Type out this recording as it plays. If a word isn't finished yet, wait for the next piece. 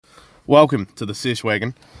Welcome to the sesh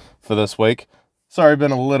wagon for this week. Sorry,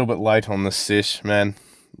 been a little bit late on this sesh, man.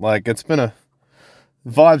 It's been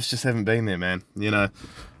vibes just haven't been there, man.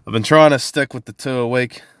 I've been trying to stick with the 2 a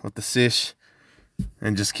week with the sesh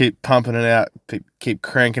and just keep pumping it out, keep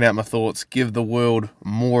cranking out my thoughts, give the world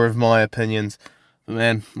more of my opinions. But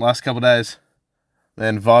man, last couple of days,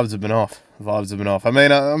 man, vibes have been off. I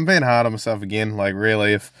mean, I'm being hard on myself again.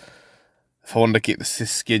 Really, if I wanted to keep the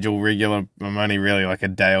schedule regular, I'm only really a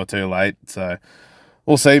day or two late. So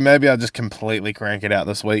we'll see. Maybe I'll just completely crank it out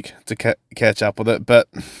this week to catch up with it. But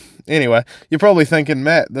anyway, you're probably thinking,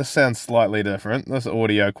 Matt, this sounds slightly different. This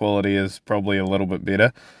audio quality is probably a little bit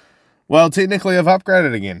better. Well, technically I've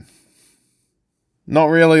upgraded again. Not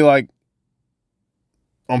really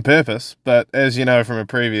on purpose, but as you know from a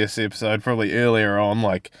previous episode, probably earlier on,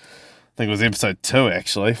 I think it was episode 2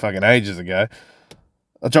 actually, fucking ages ago,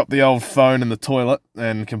 I dropped the old phone in the toilet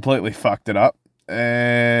and completely fucked it up,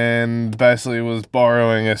 and basically was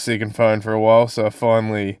borrowing a second phone for a while, so I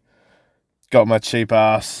finally got my cheap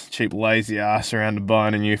lazy ass around to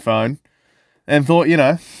buying a new phone, and thought,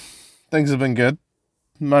 things have been good,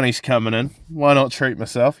 money's coming in, why not treat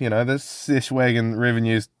myself, this sesh wagon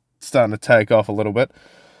revenue's starting to take off a little bit.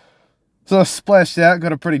 So I splashed out,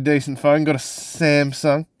 got a pretty decent phone, got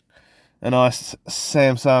a nice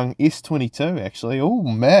Samsung S22, actually. Oh,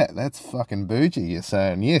 Matt, that's fucking bougie, you're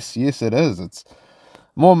saying. Yes, it is. It's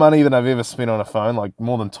more money than I've ever spent on a phone,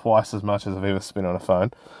 more than twice as much as I've ever spent on a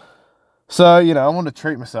phone. So, I want to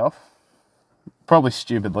treat myself. Probably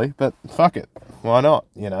stupidly, but fuck it. Why not,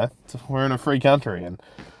 We're in a free country, and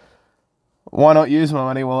why not use my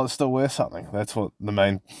money while it's still worth something? That's what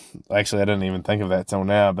actually, I didn't even think of that till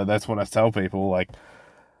now, but that's what I tell people,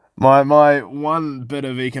 My one bit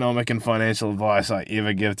of economic and financial advice I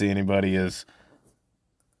ever give to anybody is,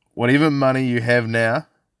 whatever money you have now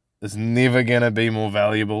is never going to be more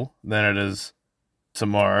valuable than it is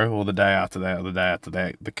tomorrow or the day after that or the day after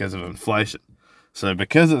that because of inflation. So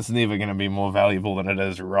because it's never going to be more valuable than it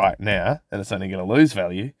is right now, and it's only going to lose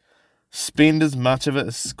value, spend as much of it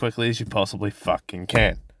as quickly as you possibly fucking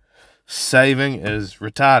can. Saving is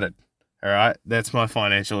retarded. All right? That's my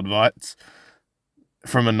financial advice.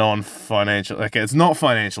 From a non-financial, it's not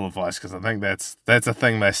financial advice, because I think that's a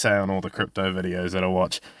thing they say on all the crypto videos that I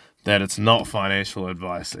watch, that it's not financial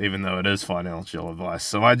advice, even though it is financial advice.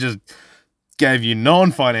 So I just gave you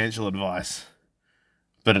non-financial advice,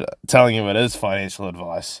 but telling you it is financial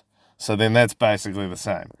advice. So then that's basically the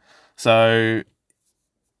same. So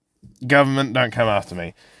government, don't come after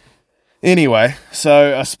me. Anyway,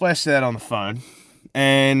 so I splashed that on the phone,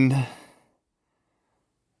 and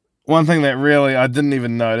one thing that really I didn't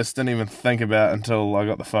even notice, didn't even think about until I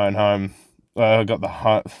got the phone home. I got the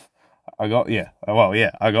phone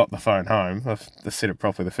home. I said it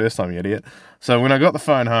properly the first time, you idiot. So when I got the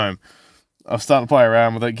phone home, I was starting to play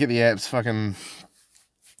around with it, get the apps, fucking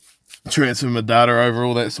transfer my data over,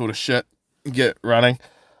 all that sort of shit, get running.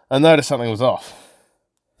 I noticed something was off.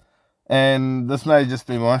 And this may just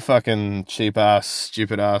be my fucking cheap ass,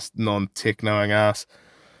 stupid ass, non-tech knowing ass,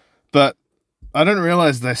 but I didn't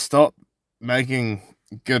realize they stopped making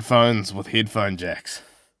good phones with headphone jacks.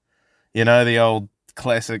 The old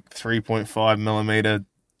classic 3.5mm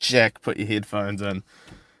jack, put your headphones in.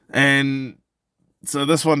 And so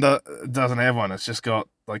this one doesn't have one. It's just got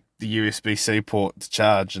the USB-C port to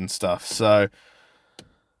charge and stuff. So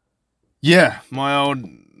yeah,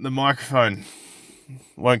 the microphone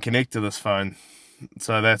won't connect to this phone.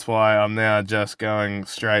 So that's why I'm now just going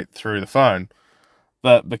straight through the phone.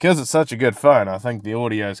 But because it's such a good phone, I think the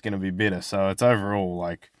audio is going to be better. So it's overall,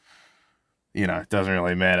 it doesn't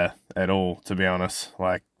really matter at all, to be honest.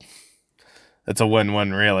 It's a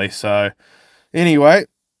win-win, really. So anyway,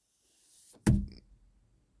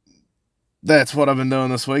 that's what I've been doing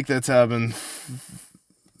this week. That's how I've been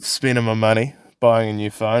spending my money, buying a new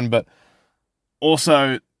phone. But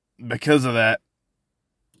also, because of that,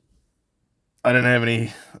 I don't have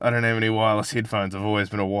any wireless headphones. I've always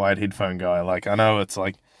been a wired headphone guy. I know it's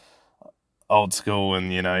old school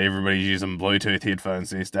and, everybody's using Bluetooth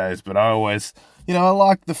headphones these days, but I always, I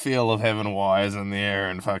like the feel of having wires in there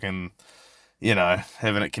and fucking,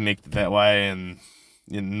 having it connected that way, and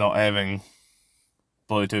not having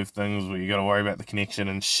Bluetooth things where you got to worry about the connection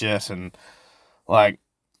and shit. And I'd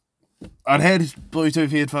had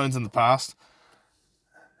Bluetooth headphones in the past,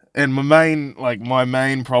 and my main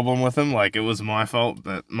problem with them, it was my fault,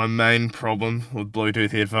 but my main problem with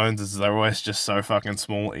Bluetooth headphones is they're always just so fucking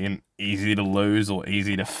small and easy to lose or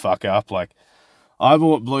easy to fuck up. I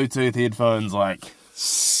bought Bluetooth headphones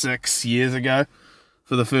 6 years ago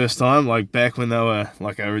for the first time, back when they were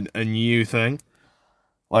a new thing.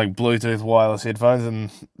 like Bluetooth wireless headphones, and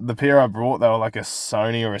the pair I brought, they were like a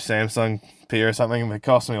Sony or a Samsung pair or something. They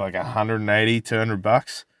cost me like $180,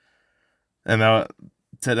 $200, and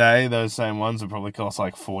today those same ones would probably cost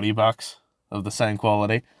like $40 of the same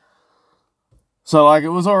quality. So like it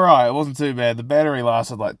was alright, it wasn't too bad. The battery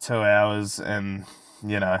lasted like 2 hours, and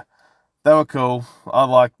they were cool. I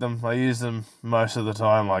liked them. I used them most of the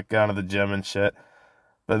time, like going to the gym and shit.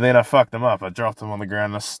 But then I fucked them up. I dropped them on the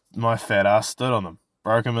ground. My fat ass stood on them.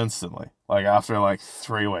 Broke them instantly. Like after like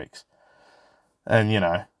 3 weeks. And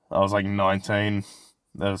I was like 19.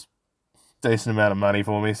 That was a decent amount of money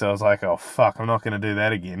for me. So I was like, oh fuck, I'm not going to do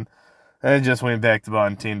that again. And just went back to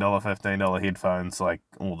buying $10, $15 headphones like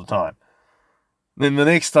all the time. Then the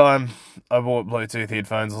next time I bought Bluetooth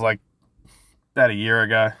headphones was like about a year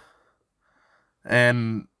ago.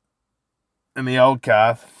 And in the old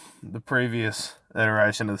car, the previous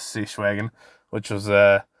iteration of the Sesh wagon, which was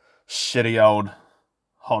a shitty old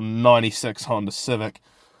 96 Honda Civic.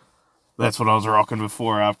 That's what I was rocking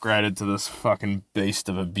before I upgraded to this fucking beast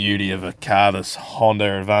of a beauty of a car, this Honda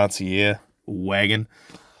Advancier wagon.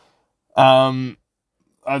 I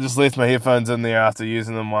just left my headphones in there after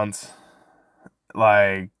using them once,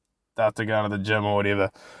 like after going to the gym or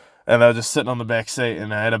whatever, and they were just sitting on the back seat,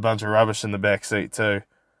 and I had a bunch of rubbish in the back seat too.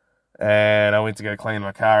 And I went to go clean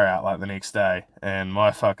my car out like the next day, and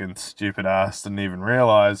my fucking stupid ass didn't even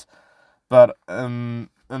realise. But in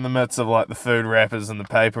the midst of like the food wrappers and the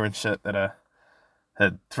paper and shit that I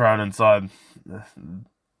had thrown inside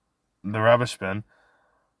the rubbish bin,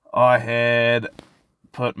 I had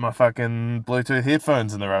put my fucking Bluetooth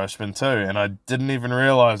headphones in the rubbish bin too, and I didn't even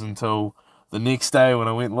realise until the next day when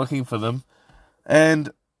I went looking for them. And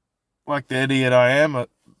like the idiot I am,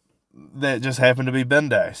 that just happened to be bin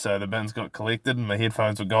day, so the bins got collected and my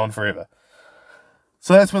headphones were gone forever.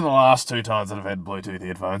 So that's been the last 2 times that I've had Bluetooth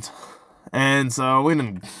headphones. And so I went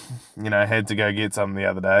and, had to go get some the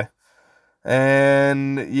other day.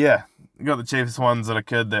 And yeah, got the cheapest ones that I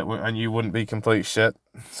could that I knew wouldn't be complete shit.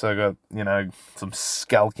 So I got, some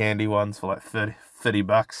skull candy ones for like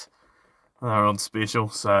 $50. They were on special,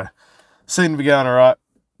 so seem to be going alright.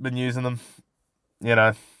 Been using them,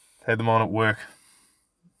 had them on at work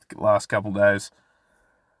last couple days.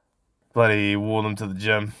 Bloody wore them to the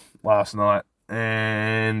gym last night,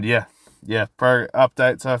 and yeah, pro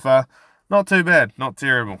update so far, not too bad, not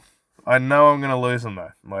terrible. I know I'm gonna lose them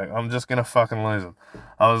though. Like I'm just gonna fucking lose them.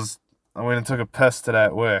 I went and took a piss today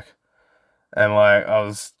at work, and like I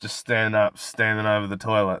was just standing over the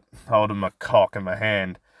toilet, holding my cock in my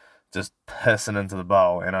hand, just pissing into the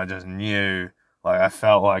bowl, and I just knew, like I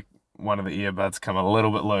felt like one of the earbuds come a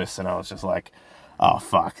little bit loose, and I was just like, oh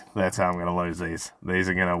fuck, that's how I'm going to lose these. These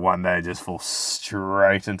are going to one day just fall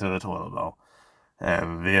straight into the toilet bowl.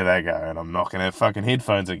 And there they go, and I'm not going to have fucking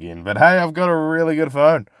headphones again. But hey, I've got a really good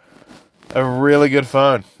phone. A really good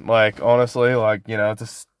phone. Like, honestly, like,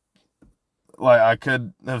 just, like, I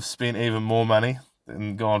could have spent even more money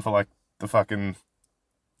and gone for, like, the fucking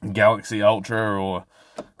Galaxy Ultra, or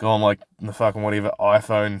gone, like, the fucking whatever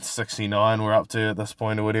iPhone 69 we're up to at this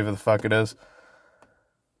point, or whatever the fuck it is.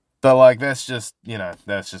 But, like, that's just,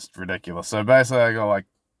 that's just ridiculous. So, basically, I got, like,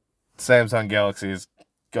 Samsung Galaxy's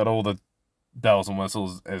got all the bells and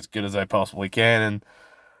whistles as good as they possibly can. And,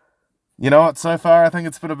 you know what? So far, I think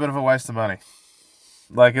it's been a bit of a waste of money.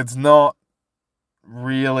 Like, it's not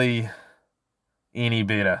really any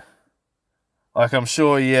better. Like, I'm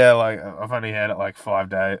sure, yeah, like, I've only had it, like, 5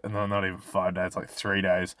 days. No, not even 5 days, like, 3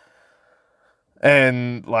 days.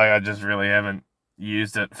 And, like, I just really haven't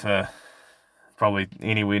used it for probably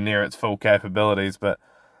anywhere near its full capabilities, but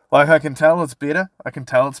like I can tell it's better. I can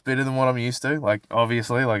tell it's better than what I'm used to. Like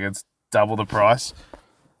obviously, like it's double the price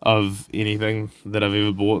of anything that I've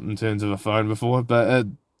ever bought in terms of a phone before. But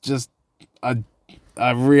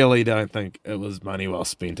I really don't think it was money well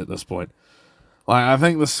spent at this point. Like I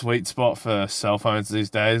think the sweet spot for cell phones these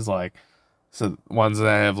days, like so ones that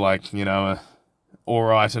have like a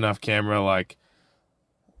alright enough camera, like.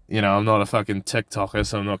 I'm not a fucking TikToker,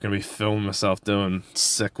 so I'm not going to be filming myself doing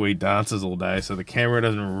sick weed dances all day. So the camera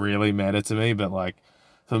doesn't really matter to me. But, like,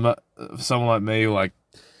 for someone like me, like,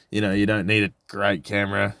 you don't need a great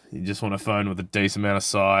camera. You just want a phone with a decent amount of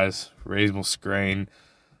size, reasonable screen,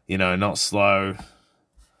 not slow,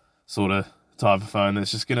 sort of type of phone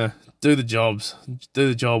that's just going to do the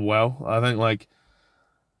job well. I think, like,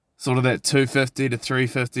 sort of that $250 to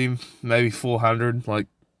 $350, maybe $400, like,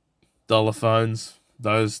 dollar phones.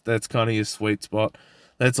 That's kind of your sweet spot.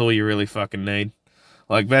 That's all you really fucking need.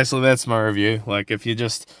 Like, basically, that's my review. Like, if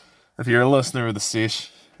you're a listener of the Sesh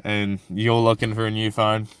and you're looking for a new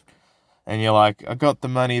phone and you're like, I got the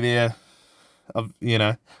money there,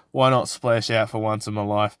 why not splash out for once in my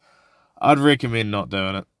life? I'd recommend not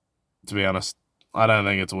doing it, to be honest. I don't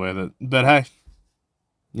think it's worth it. But hey,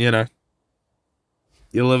 you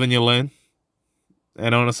live and you learn.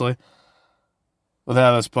 And honestly, with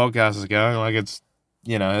how this podcast is going, like it's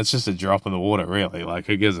just a drop in the water, really. Like,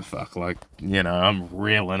 who gives a fuck? Like, I'm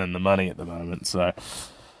reeling in the money at the moment, so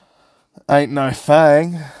ain't no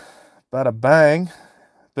thing but a bang.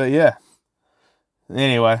 But yeah.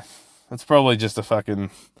 Anyway, it's probably just a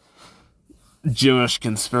fucking Jewish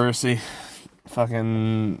conspiracy.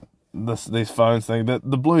 Fucking these phones thing. The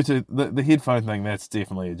Bluetooth, the headphone thing, that's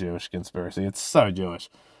definitely a Jewish conspiracy. It's so Jewish.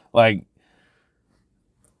 Like,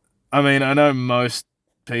 I mean, I know most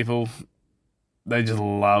people, they just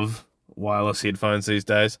love wireless headphones these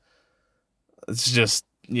days. It's just,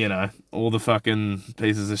 all the fucking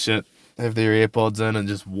pieces of shit have their AirPods in and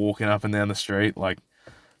just walking up and down the street, like,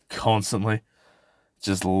 constantly.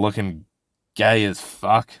 Just looking gay as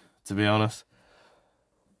fuck, to be honest.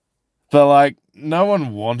 But, like, no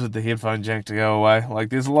one wanted the headphone jack to go away. Like,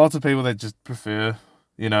 there's lots of people that just prefer,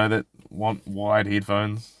 that want wide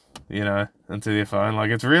headphones, into their phone. Like,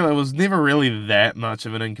 it was never really that much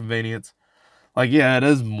of an inconvenience. Like, yeah, it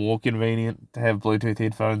is more convenient to have Bluetooth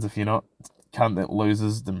headphones if you're not a cunt that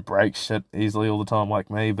loses and breaks shit easily all the time like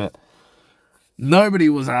me, but nobody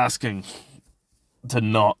was asking to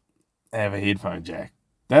not have a headphone jack.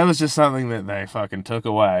 That was just something that they fucking took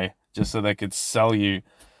away just so they could sell you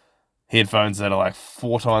headphones that are like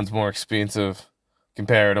 4 times more expensive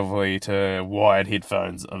comparatively to wired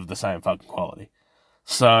headphones of the same fucking quality.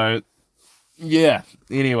 So, yeah.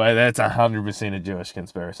 Anyway, that's 100% a Jewish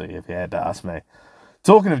conspiracy if you had to ask me.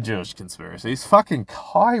 Talking of Jewish conspiracies, fucking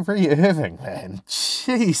Kyrie Irving, man.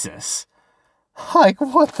 Jesus. Like,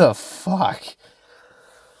 what the fuck?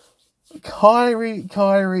 Kyrie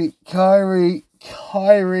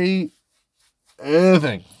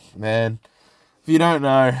Irving, man. If you don't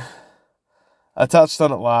know, I touched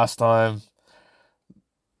on it last time.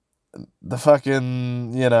 The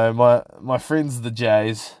fucking, my friends, the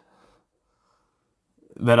Jays,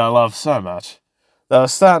 that I love so much, they were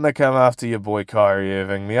starting to come after your boy Kyrie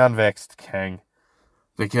Irving, the unvaxxed king,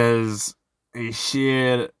 because he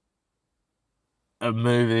shared a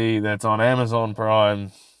movie that's on Amazon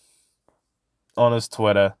Prime on his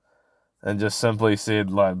Twitter and just simply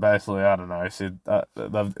said, like, basically, I don't know, said,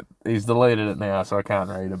 he's deleted it now, so I can't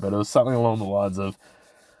read it, but it was something along the lines of,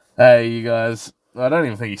 hey, you guys, I don't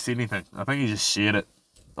even think he said anything. I think he just shared it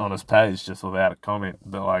on his page just without a comment,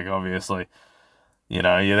 but, like, obviously, you're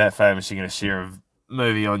that famous, you're going to share a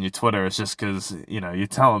movie on your Twitter. It's just because, you're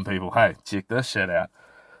telling people, hey, check this shit out.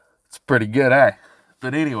 It's pretty good, eh?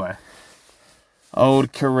 But anyway,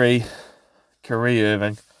 old Kyrie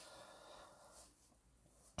Irving.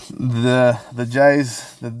 The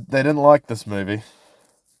Jays, they didn't like this movie.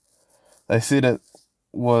 They said it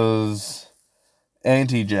was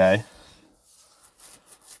anti-Jay,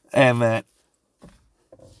 and that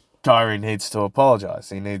Kyrie needs to apologise.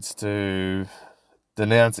 He needs to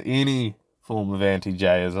denounce any form of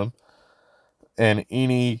anti-Jayism and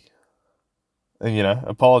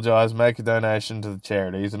apologise, make a donation to the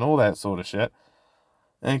charities and all that sort of shit.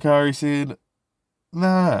 And Kyrie said,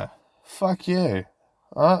 nah, fuck you.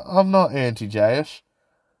 I'm not anti-Jayish.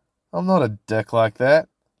 I'm not a dick like that.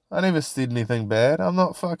 I never said anything bad. I'm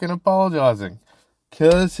not fucking apologising.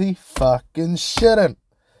 'Cause he fucking shouldn't.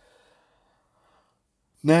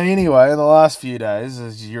 Now, anyway, in the last few days,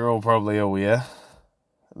 as you're all probably aware,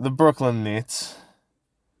 the Brooklyn Nets,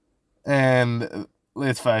 and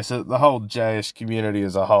let's face it, the whole Jayish community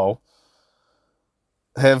as a whole,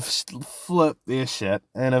 have flipped their shit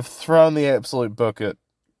and have thrown the absolute book at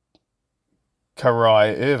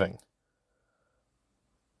Kyrie Irving.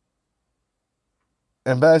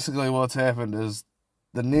 And basically what's happened is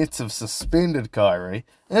the Nets have suspended Kyrie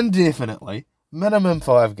indefinitely, minimum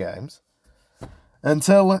 5 games,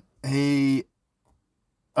 until he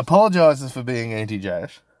apologises for being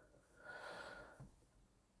anti-Jayish,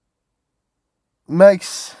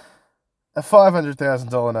 makes a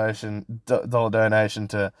 $500,000 donation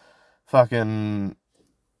to fucking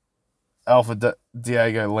Alpha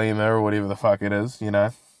Diego Lima or whatever the fuck it is,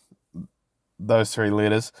 those 3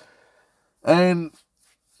 letters, and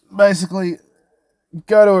basically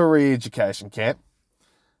go to a re-education camp,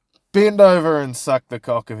 bend over and suck the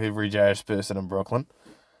cock of every Jayish person in Brooklyn,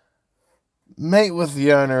 meet with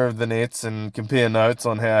the owner of the Nets and compare notes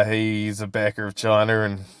on how he's a backer of China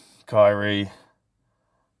and Kyrie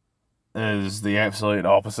is the absolute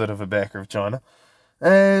opposite of a backer of China,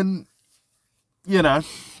 and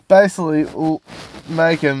basically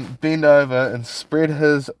make him bend over and spread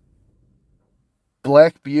his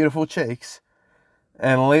black, beautiful cheeks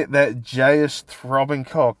and let that Jayish throbbing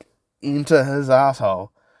cock enter his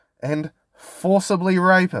asshole and forcibly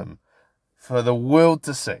rape him for the world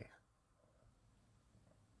to see.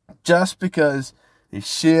 Just because he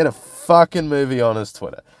shared a fucking movie on his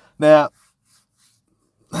Twitter. Now,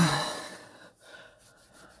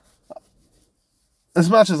 as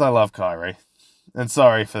much as I love Kyrie, and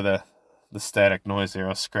sorry for the static noise here, I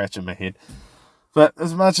was scratching my head, but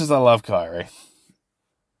as much as I love Kyrie,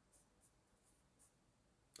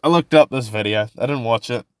 I looked up this video. I didn't watch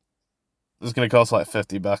it. It was going to cost like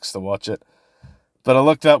 $50 to watch it. But I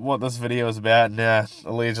looked up what this video is about. Now,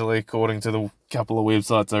 allegedly, according to the couple of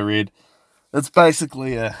websites I read, it's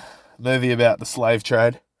basically a movie about the slave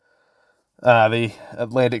trade. The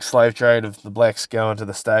Atlantic slave trade of the blacks going to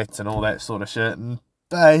the States and all that sort of shit. And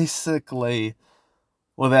basically,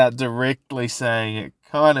 without directly saying it,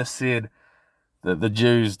 kind of said that the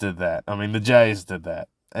Jews did that. I mean, the Jays did that.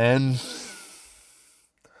 And,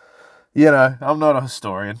 I'm not a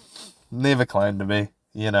historian. Never claimed to be.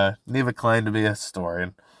 Never claimed to be a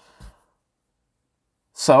historian.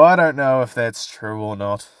 So I don't know if that's true or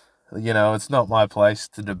not. It's not my place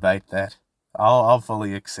to debate that. I'll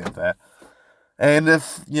fully accept that. And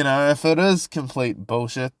if it is complete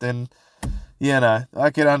bullshit, then, I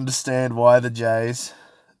can understand why the Jays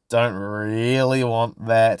don't really want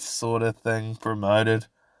that sort of thing promoted.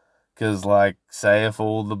 Because, say if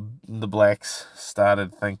all the blacks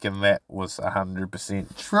started thinking that was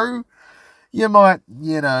 100% true, there might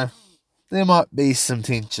be some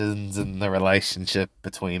tensions in the relationship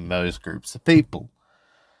between those groups of people.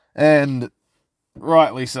 And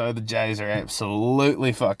rightly so, the Jays are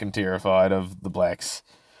absolutely fucking terrified of the blacks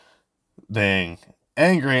being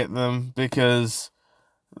angry at them because,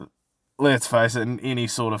 let's face it, in any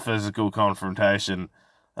sort of physical confrontation,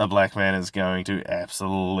 a black man is going to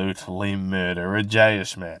absolutely murder a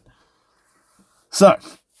Jayish man. So,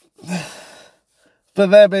 but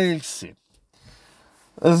that being said,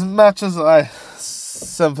 as much as I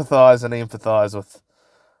sympathise and empathise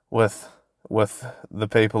with the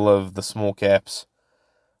people of the small caps,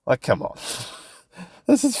 come on.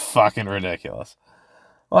 This is fucking ridiculous.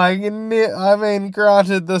 Granted,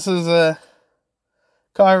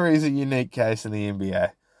 Kyrie's a unique case in the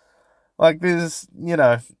NBA. There's,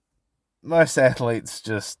 most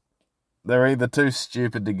athletes they're either too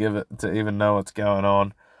stupid to even know what's going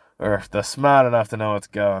on, or if they're smart enough to know what's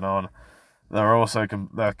going on, they're also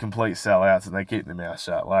they're complete sellouts and they keep their mouth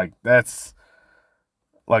shut. That's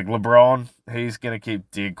LeBron. He's gonna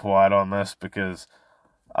keep dead quiet on this because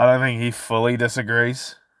I don't think he fully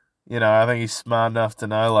disagrees. I think he's smart enough to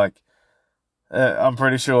know. I'm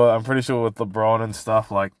pretty sure with LeBron and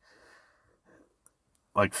stuff.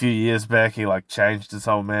 A few years back, he changed his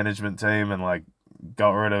whole management team and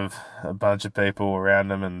got rid of a bunch of people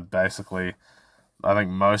around him, and basically, I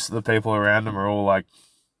think most of the people around him are all I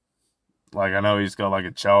know he's got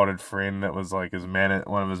a childhood friend that was one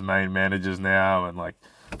of his main managers now, and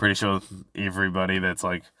pretty sure everybody that's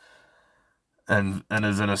in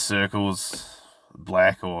his inner circles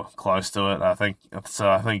black or close to it. I think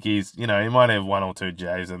he's he might have one or two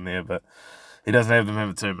J's in there, but he doesn't have them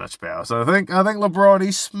having too much power. So I think LeBron,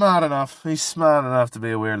 he's smart enough. He's smart enough to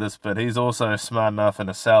be aware of this, but he's also smart enough in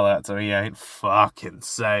a sellout, so he ain't fucking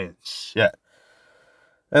saying shit.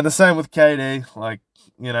 And the same with KD.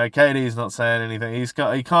 KD's not saying anything. He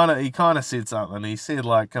kind of said something. He said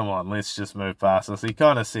come on, let's just move past this. He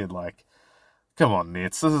kind of said come on,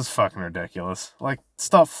 Nets, this is fucking ridiculous.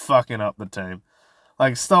 Stop fucking up the team.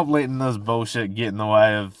 Stop letting this bullshit get in the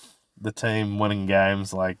way of the team winning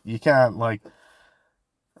games. You can't,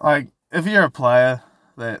 if you're a player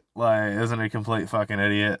that, isn't a complete fucking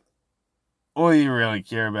idiot, all you really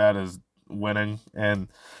care about is winning, and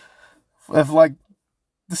if,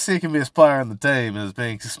 the second best player on the team is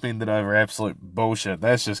being suspended over absolute bullshit,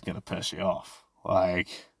 that's just gonna piss you off. I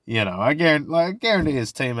guarantee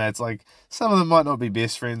his teammates, some of them might not be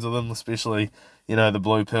best friends with him, especially, the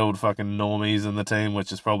blue-pilled fucking normies in the team,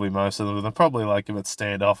 which is probably most of them. They're probably, a bit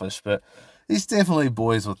standoffish, but he's definitely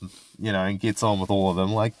boys with, and gets on with all of them.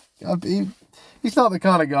 He's not the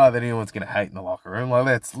kind of guy that anyone's going to hate in the locker room.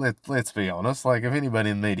 Let's be honest. If anybody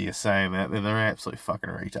in the media is saying that, then they're absolutely fucking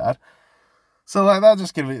retard. So, they're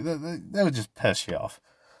just going to be, they would just piss you off.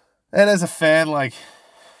 And as a fan,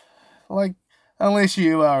 unless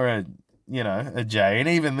you are a J, and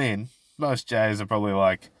even then, most J's are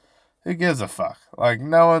probably who gives a fuck?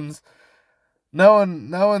 No one's going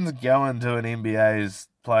to an NBA's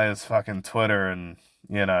player's fucking Twitter and,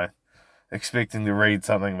 expecting to read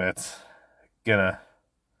something that's gonna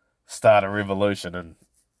start a revolution and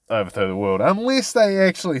overthrow the world. Unless they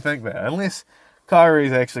actually think that. Unless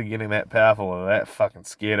Kyrie's actually getting that powerful or that fucking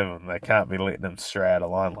scared of him. They can't be letting him stray out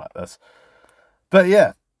of line like this. But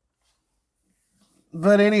yeah.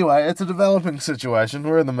 But anyway, it's a developing situation.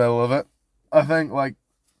 We're in the middle of it. I think, like,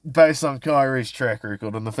 based on Kyrie's track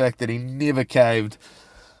record and the fact that he never caved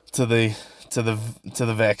to the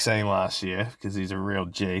vaccine last year because he's a real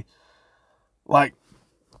G. Like,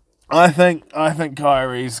 I think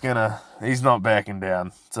Kyrie's he's not backing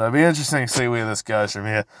down. So it'll be interesting to see where this goes from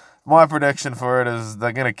here. My prediction for it is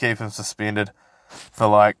they're gonna keep him suspended for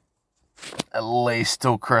like at least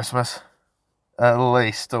till Christmas. And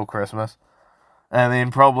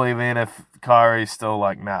then probably then if Kyrie's still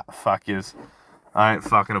like, nah, fuck yous, I ain't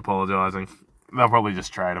fucking apologising, they'll probably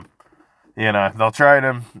just trade him. You know, they'll trade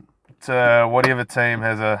him to whatever team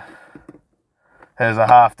has a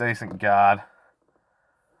half decent guard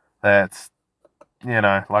that's, you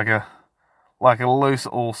know, like a loose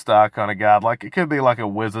all-star kind of guard. Like, it could be like a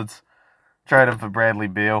Wizards. Trade him for Bradley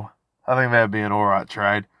Beal. I think that'd be an alright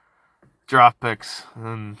trade. Draft picks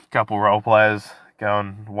and a couple role players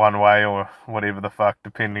going one way or whatever the fuck,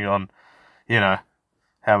 depending on, you know,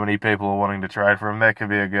 how many people are wanting to trade for him. That could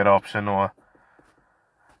be a good option. Or,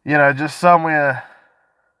 you know, just somewhere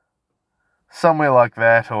like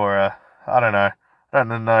that. Or, I don't know. I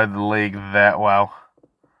don't know the league that well.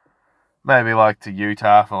 Maybe like to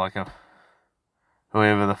Utah for like a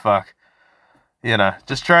whoever the fuck. You know,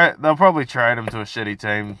 just they'll probably trade him to a shitty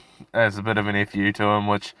team as a bit of an FU to him,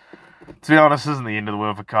 which, to be honest, isn't the end of the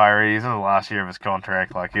world for Kyrie. He's in the last year of his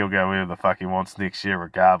contract. Like, he'll go wherever the fuck he wants next year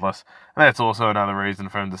regardless. And that's also another reason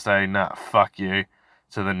for him to say, nah, fuck you,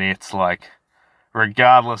 to the Nets. Like,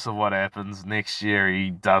 regardless of what happens, next year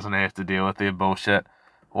he doesn't have to deal with their bullshit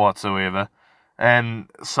whatsoever. And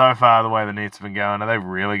so far, the way the Nets have been going, are they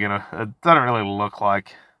really gonna... It doesn't really look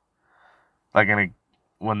like they're gonna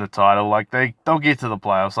win the title. Like, they'll get to the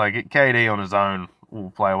playoffs. Like, KD on his own will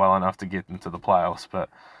play well enough to get into the playoffs, but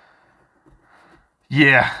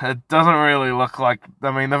yeah, it doesn't really look like... I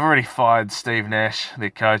mean, they've already fired Steve Nash, their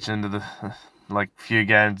coach, into the, like, few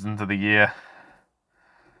games into the year.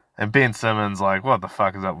 And Ben Simmons, like, what the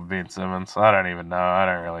fuck is up with Ben Simmons? I don't even know. I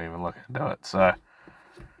don't really even look into it. So,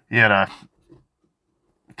 you know,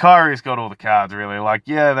 Kyrie's got all the cards, really. Like,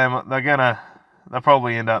 yeah, they'll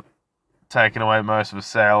probably end up taking away most of his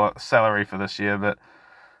salary for this year, but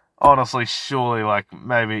honestly, surely, like,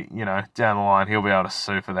 maybe, you know, down the line, he'll be able to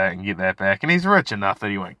sue for that and get that back. And he's rich enough that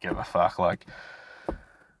he won't give a fuck. Like,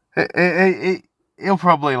 he'll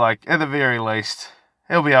probably, like, at the very least,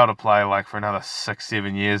 he'll be able to play, like, for another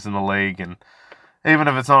 6-7 years in the league. And even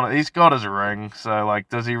if it's not, he's got his ring. So, like,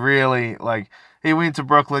 does he really, like, he went to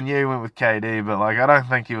Brooklyn, yeah, he went with KD, but, like, I don't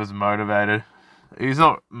think he was motivated. He's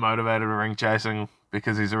not motivated ring chasing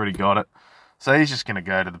because he's already got it. So he's just going to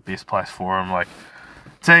go to the best place for him. Like,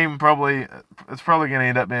 team it's probably going to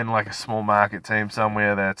end up being like a small market team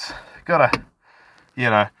somewhere that's got a, you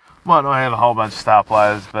know, might not have a whole bunch of star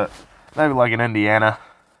players, but maybe like an Indiana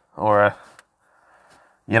or a,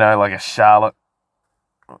 you know, like a Charlotte,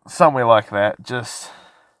 somewhere like that. Just,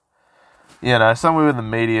 you know, somewhere where the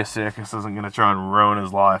media circus isn't going to try and ruin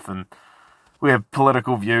his life, and where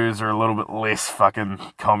political views are a little bit less fucking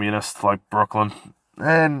communist, like Brooklyn.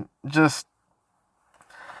 And just,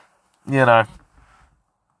 you know,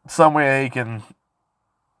 somewhere he can...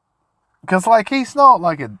 Because, like, he's not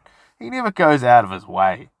like he never goes out of his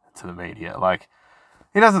way to the media. Like,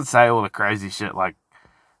 he doesn't say all the crazy shit, like,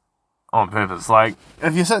 on purpose. Like,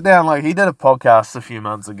 if you sit down, like, he did a podcast a few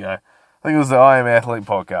months ago. I think it was the I Am Athlete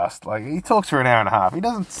podcast. Like, he talks for an hour and a half. He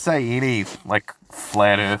doesn't say any, like,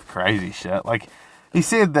 flat earth crazy shit. Like, he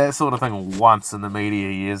said that sort of thing once in the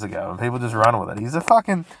media years ago, and people just run with it. He's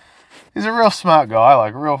a real smart guy,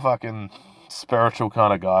 like, real fucking spiritual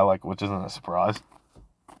kind of guy, like, which isn't a surprise.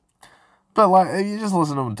 But, like, if you just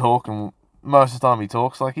listen to him talk, and most of the time he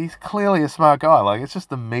talks, like, he's clearly a smart guy. Like, it's just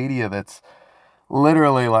the media that's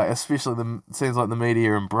literally, like, especially it seems like the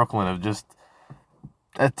media in Brooklyn have just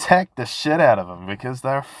attacked the shit out of him because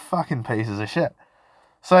they're fucking pieces of shit.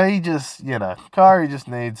 So he just, you know, Kyrie just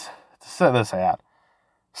needs to sit this out.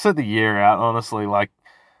 Sit the year out, honestly. Like,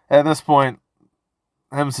 at this point,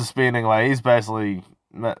 him suspending, like, he's basically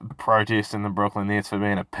protesting the Brooklyn Nets for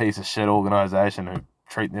being a piece of shit organisation who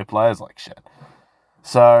treat their players like shit.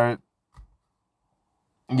 So,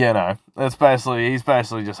 you know, he's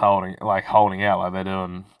basically just holding out like they do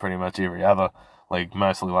in pretty much every other league,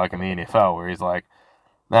 mostly like in the NFL, where he's like,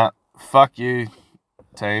 nah, fuck you,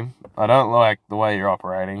 team. I don't like the way you're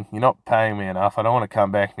operating. You're not paying me enough. I don't want to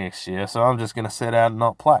come back next year, so I'm just going to sit out and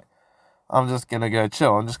not play. I'm just going to go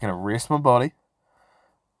chill. I'm just going to rest my body,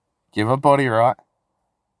 get my body right,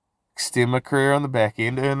 extend my career on the back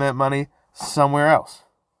end, earn that money somewhere else.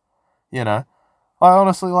 You know, like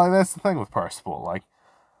honestly, like that's the thing with pro sport. Like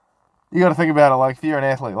you got to think about it. Like if you're an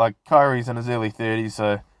athlete, like Kyrie's in his early 30s,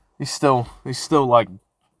 so he's still like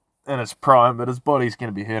in his prime, but his body's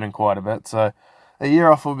going to be hurting quite a bit. So a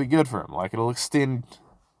year off will be good for him. Like it'll extend,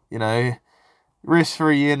 you know, rest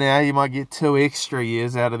for a year now. You might get 2 extra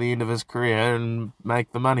years out of the end of his career and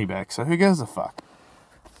make the money back. So who gives a fuck?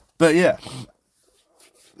 But yeah,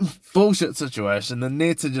 bullshit situation. The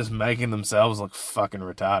Nets are just making themselves look fucking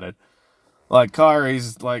retarded. Like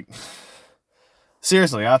Kyrie's like,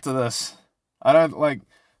 seriously, after this, I don't like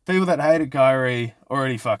people that hated Kyrie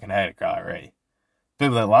already fucking hated Kyrie.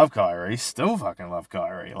 People that love Kyrie still fucking love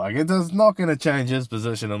Kyrie. Like, it does not going to change his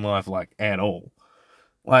position in life, like, at all.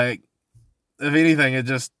 Like, if anything, it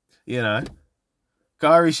just, you know,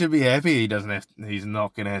 Kyrie should be happy he's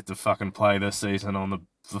not going to have to fucking play this season on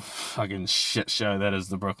the fucking shit show that is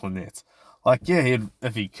the Brooklyn Nets. Like, yeah,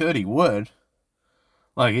 if he could, he would.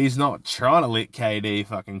 Like, he's not trying to let KD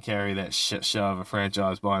fucking carry that shit show of a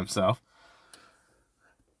franchise by himself.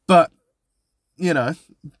 But, you know,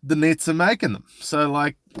 the Nets are making them. So,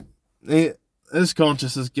 like, his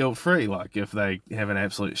conscience is guilt-free, like, if they have an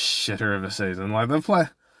absolute shitter of a season. Like, they play...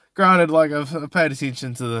 Granted, like, I've paid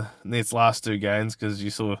attention to the Nets' last 2 games, because you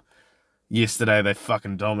saw yesterday they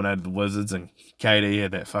fucking dominated the Wizards, and KD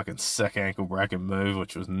had that fucking sick ankle-breaking move,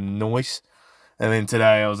 which was nice. And then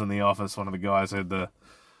today I was in the office, one of the guys had the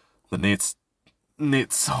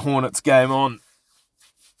Nets-Hornets game on.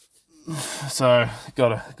 So,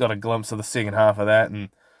 got a glimpse of the second half of that, and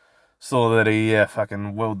saw that he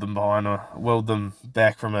fucking willed them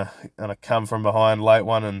back from a come from behind late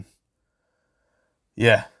one, and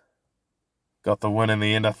yeah, got the win in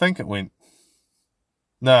the end. I think it went.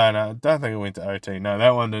 No, I don't think it went to OT. No,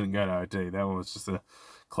 that one didn't go to OT. That one was just a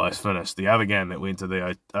close finish. The other game that went to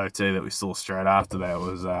the OT that we saw straight after that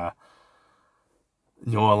was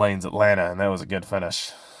New Orleans, Atlanta, and that was a good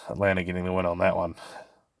finish. Atlanta getting the win on that one.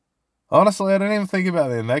 Honestly, I didn't even think about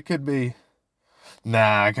them. That could be...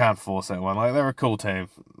 Nah, I can't force that one. Like, they're a cool team.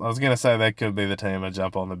 I was going to say that could be the team I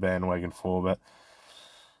jump on the bandwagon for, but...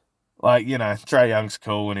 Like, you know, Trae Young's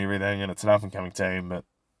cool and everything, and it's an up-and-coming team, but...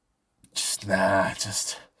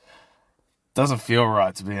 Just... Doesn't feel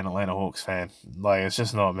right to be an Atlanta Hawks fan. Like, it's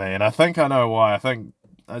just not me. And I think I know why. I think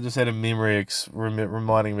I just had a memory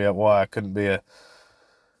reminding me of why I couldn't be an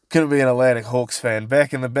Atlantic Hawks fan.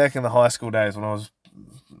 Back in the high school days when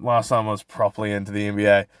last time I was properly into the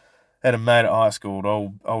NBA, had a mate at high school,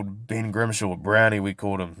 old Ben Grimshaw, Brownie we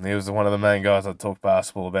called him. He was one of the main guys I talked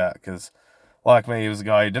basketball about, because like me, he was a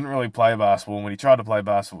guy who didn't really play basketball, and when he tried to play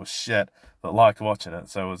basketball was shit, but liked watching it,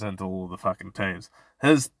 so was into all the fucking teams.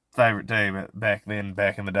 His favourite team back in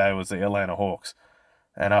the day, was the Atlanta Hawks,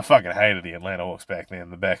 and I fucking hated the Atlanta Hawks back then.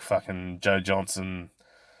 The back fucking Joe Johnson,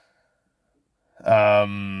 who's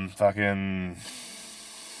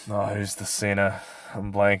the center?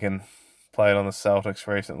 I'm blanking. Played on the Celtics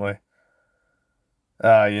recently.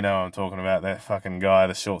 You know what I'm talking about, that fucking guy,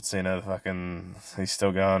 the short center, he's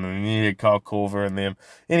still going, and you had Kyle Korver and them.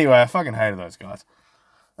 Anyway, I fucking hated those guys.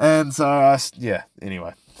 And so,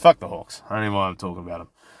 anyway, fuck the Hawks. I don't even know why I'm talking about them.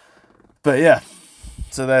 But yeah,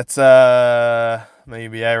 so that's my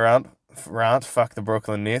NBA rant. Fuck the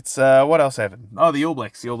Brooklyn Nets. What else happened? Oh, the All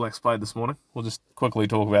Blacks. The All Blacks played this morning. We'll just quickly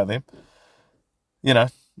talk about them. You know,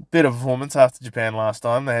 better performance after Japan last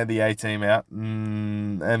time. They had the A team out,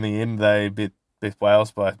 and in the end they beat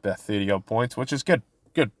Wales by about 30-odd points, which is good.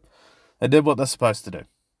 Good. They did what they're supposed to do.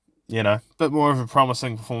 You know, a bit more of a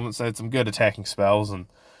promising performance. They had some good attacking spells,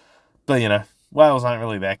 but you know, Wales aren't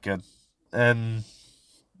really that good. And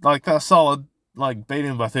like, they're solid. Like, beating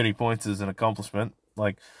them by 30 points is an accomplishment.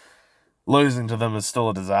 Like, losing to them is still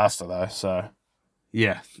a disaster though. So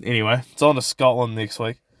yeah. Anyway, it's on to Scotland next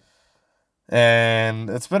week. And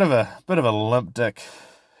it's a bit of a limp dick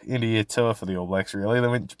end of year tour for the All Blacks, really. They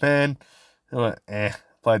went to Japan,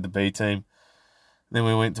 played the B team. Then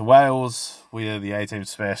we went to Wales, the A team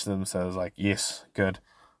smashed them, so it was like, yes, good.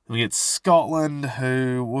 We get Scotland,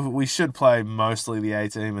 who we should play mostly the A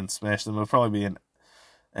team and smash them. It'll probably be an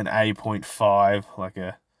A.5, like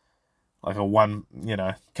a one, you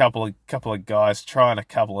know, couple of guys trying a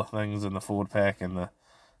couple of things in the forward pack and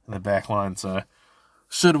the back line, so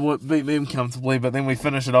should beat them comfortably, but then we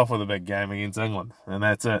finish it off with a big game against England, and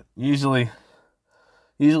that's it. Usually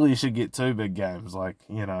you should get 2 big games. Like,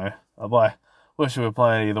 you know, wish we were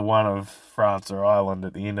playing either one of France or Ireland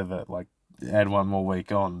at the end of it, like, add one more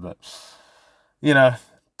week on, but, you know,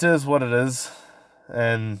 it is what it is,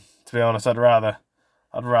 and to be honest, I'd rather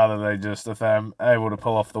they just, if they're able to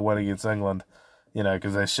pull off the win against England, you know,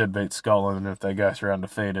 because they should beat Scotland, and if they go through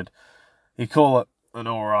undefeated, you call it an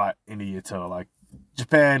alright end of year tour. Like,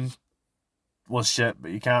 Japan was shit,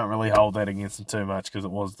 but you can't really hold that against them too much because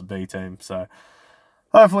it was the B team. So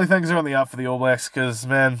hopefully things are on the up for the All Blacks because,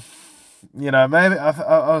 man, maybe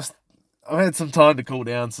I've had some time to cool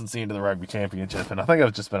down since the end of the Rugby Championship, and I think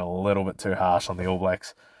I've just been a little bit too harsh on the All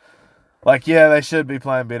Blacks. Like, yeah, they should be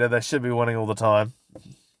playing better. They should be winning all the time.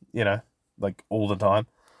 Like, all the time.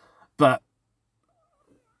 But,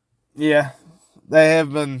 yeah, they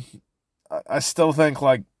have been. I still think,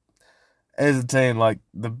 like, as a team, like,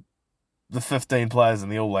 the 15 players in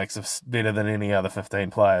the All Blacks are better than any other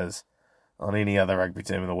 15 players on any other rugby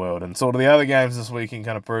team in the world. And sort of the other games this weekend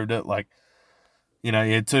kind of proved it. Like, you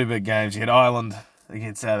had two big games. You had Ireland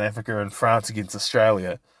against South Africa and France against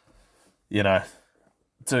Australia.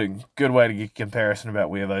 It's a good way to get a comparison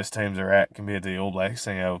about where those teams are at compared to the All Blacks,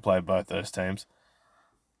 seeing how we've played both those teams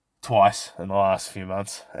twice in the last few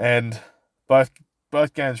months. And both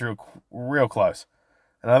games real close.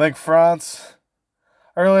 And I think France,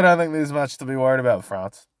 I really don't think there's much to be worried about with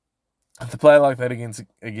France. If they play like that against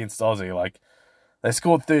Aussie, like, they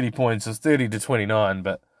scored 30 points, it's 30-29,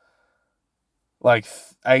 but like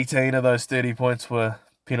 18 of those 30 points were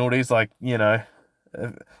penalties. Like,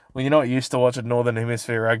 when you're not used to watching Northern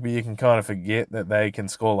Hemisphere rugby, you can kind of forget that they can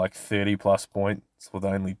score like 30 plus points with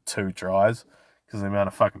only 2 tries because of the amount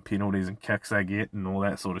of fucking penalties and kicks they get and all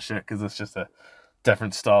that sort of shit because it's just a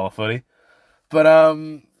different style of footy. But, I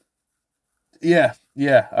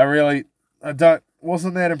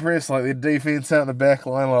wasn't that impressed. Like, their defense out in the back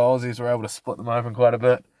line, like Aussies were able to split them open quite a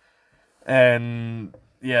bit. And,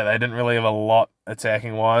 yeah, they didn't really have a lot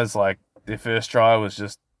attacking wise. Like, their first try was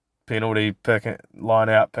just penalty, line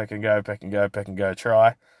out, pick and go,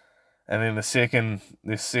 try. And then the second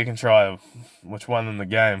try, which won them the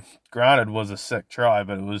game, granted was a sick try,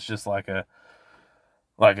 but it was just like a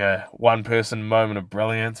one-person moment of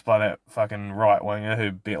brilliance by that fucking right winger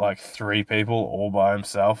who beat like 3 people all by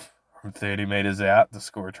himself from 30 metres out to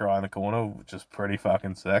score a try in the corner, which is pretty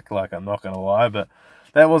fucking sick, like, I'm not going to lie. But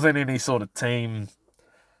that wasn't any sort of team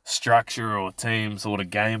structure or team sort of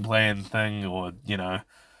game plan thing or,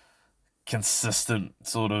 consistent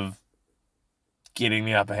sort of getting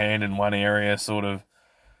the upper hand in one area sort of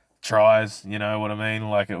tries, you know what I mean?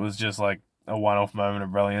 Like, it was just like a one-off moment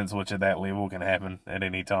of brilliance, which at that level can happen at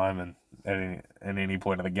any time and at any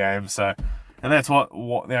point of the game. So, and that's what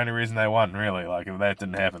the only reason they won, really. Like, if that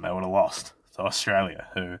didn't happen, they would have lost to Australia,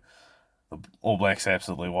 who the All Blacks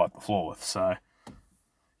absolutely wiped the floor with. So,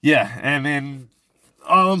 yeah, and then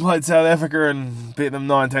Ireland played South Africa and beat them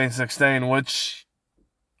 19-16, which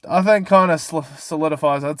I think kind of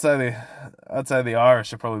solidifies. I'd say the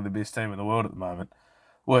Irish are probably the best team in the world at the moment,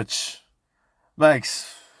 which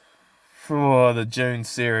makes for the June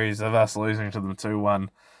series of us losing to them 2-1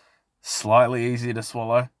 slightly easier to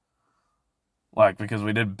swallow. Like, because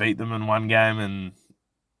we did beat them in one game and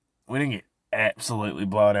we didn't get absolutely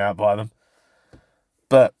blown out by them.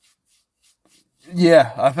 But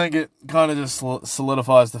yeah, I think it kind of just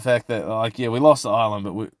solidifies the fact that, like, yeah, we lost to Ireland,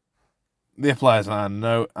 but their players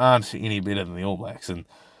aren't any better than the All Blacks, and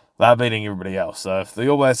they're beating everybody else. So if the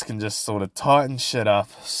All Blacks can just sort of tighten shit up,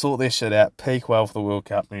 sort their shit out, peak well for the World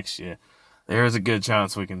Cup next year, there is a good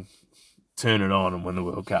chance we can turn it on and win the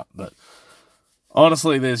World Cup. But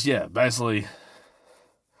honestly, there's 6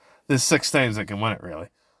 teams that can win it, really.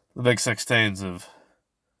 The big 6 teams of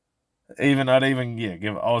give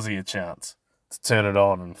Aussie a chance to turn it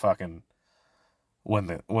on and fucking win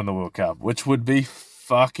the World Cup, which would be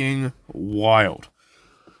fucking wild.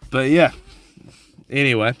 But yeah,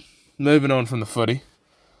 anyway, moving on from the footy.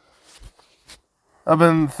 I've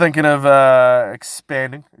been thinking of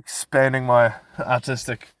expanding my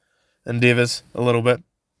artistic endeavours a little bit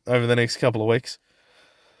over the next couple of weeks.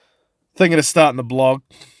 Thinking of starting a blog,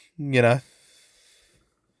 Yeah,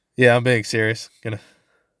 I'm being serious. Gonna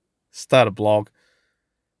start a blog.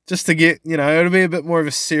 Just to get, it'll be a bit more of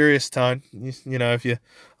a serious tone.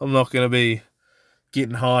 I'm not going to be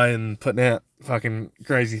getting high and putting out fucking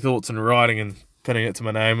crazy thoughts and writing and putting it to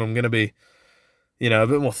my name. I'm going to be, a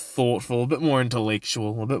bit more thoughtful, a bit more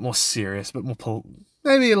intellectual, a bit more serious, a bit more,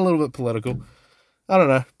 maybe a little bit political. I don't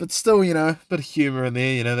know, but still, a bit of humour in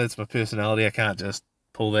there. That's my personality. I can't just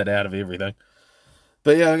pull that out of everything.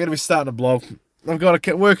 But yeah, I'm going to be starting a blog. I've got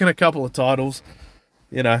to work in a couple of titles,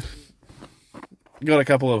 got a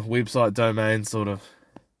couple of website domain sort of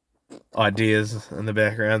ideas in the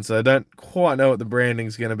background, so I don't quite know what the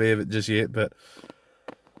branding's going to be of it just yet, but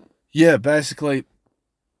yeah, basically,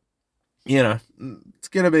 it's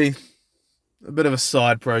going to be a bit of a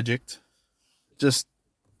side project, just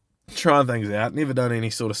trying things out. Never done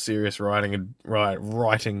any sort of serious writing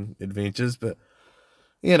adventures, but,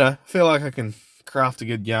 feel like I can craft a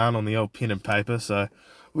good yarn on the old pen and paper. So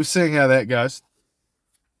we're seeing how that goes.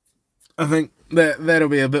 I think that'll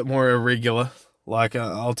be a bit more irregular. Like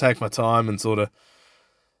I'll take my time and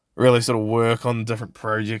really work on different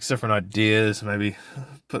projects, different ideas. Maybe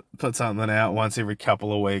put something out once every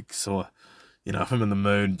couple of weeks, or if I'm in the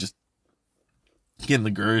mood, just get in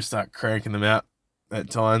the groove, start cranking them out at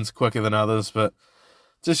times quicker than others. But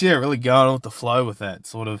just really going on with the flow with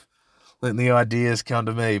that, letting the ideas come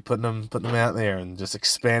to me, putting them out there, and just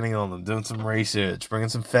expanding on them, doing some research, bringing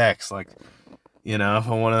some facts. Like, if I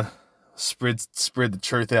want to spread the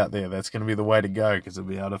truth out there, that's going to be the way to go, because I'll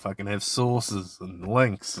be able to fucking have sources and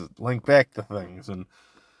links, link back to things and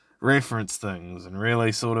reference things, and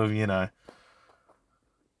really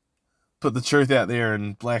put the truth out there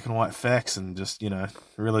in black and white facts, and just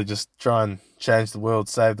really just try and change the world,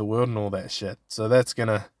 save the world, and all that shit. So that's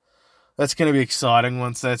gonna be exciting.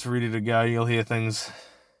 Once that's ready to go, you'll hear things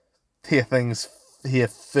here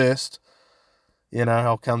first.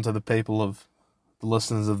 I'll come to the people of the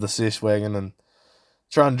listeners of the Sesh Wagon and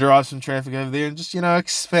try and drive some traffic over there, and just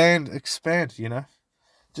expand,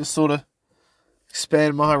 just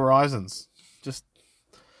expand my horizons, just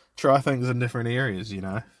try things in different areas,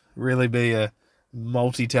 really be a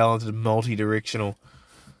multi-talented, multi-directional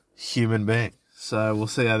human being. So we'll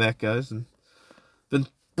see how that goes. And been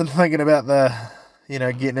thinking about the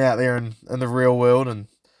getting out there in the real world and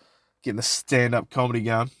getting the stand-up comedy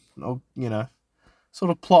going. I'll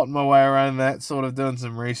plotting my way around that, doing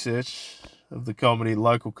some research of the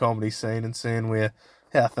local comedy scene, and seeing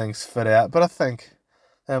how things fit out. But I think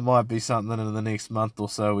that might be something in the next month or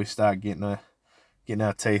so we start getting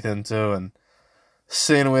our teeth into, and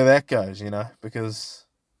seeing where that goes, because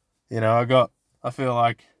I feel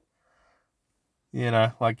like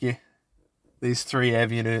these three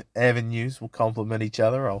avenues will complement each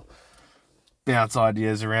other. I'll bounce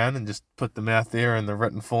ideas around and just put them out there in the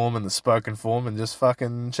written form and the spoken form, and just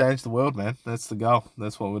fucking change the world, man. That's the goal.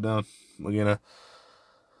 That's what we're doing. We're gonna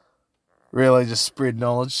really just spread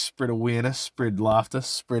knowledge, spread awareness, spread laughter,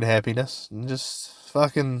 spread happiness, and just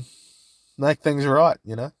fucking make things right,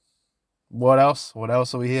 What else? What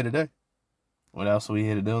else are we here to do? What else are we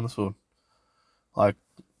here to do in this world? Like,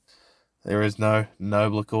 there is no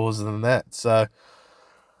nobler cause than that. So,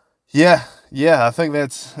 yeah, I think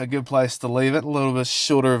that's a good place to leave it. A little bit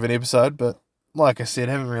shorter of an episode, but like I said,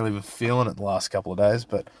 haven't really been feeling it the last couple of days,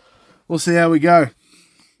 but we'll see how we go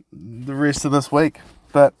the rest of this week.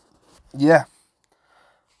 But, yeah.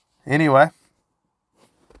 Anyway,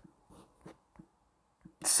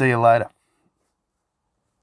 see you later.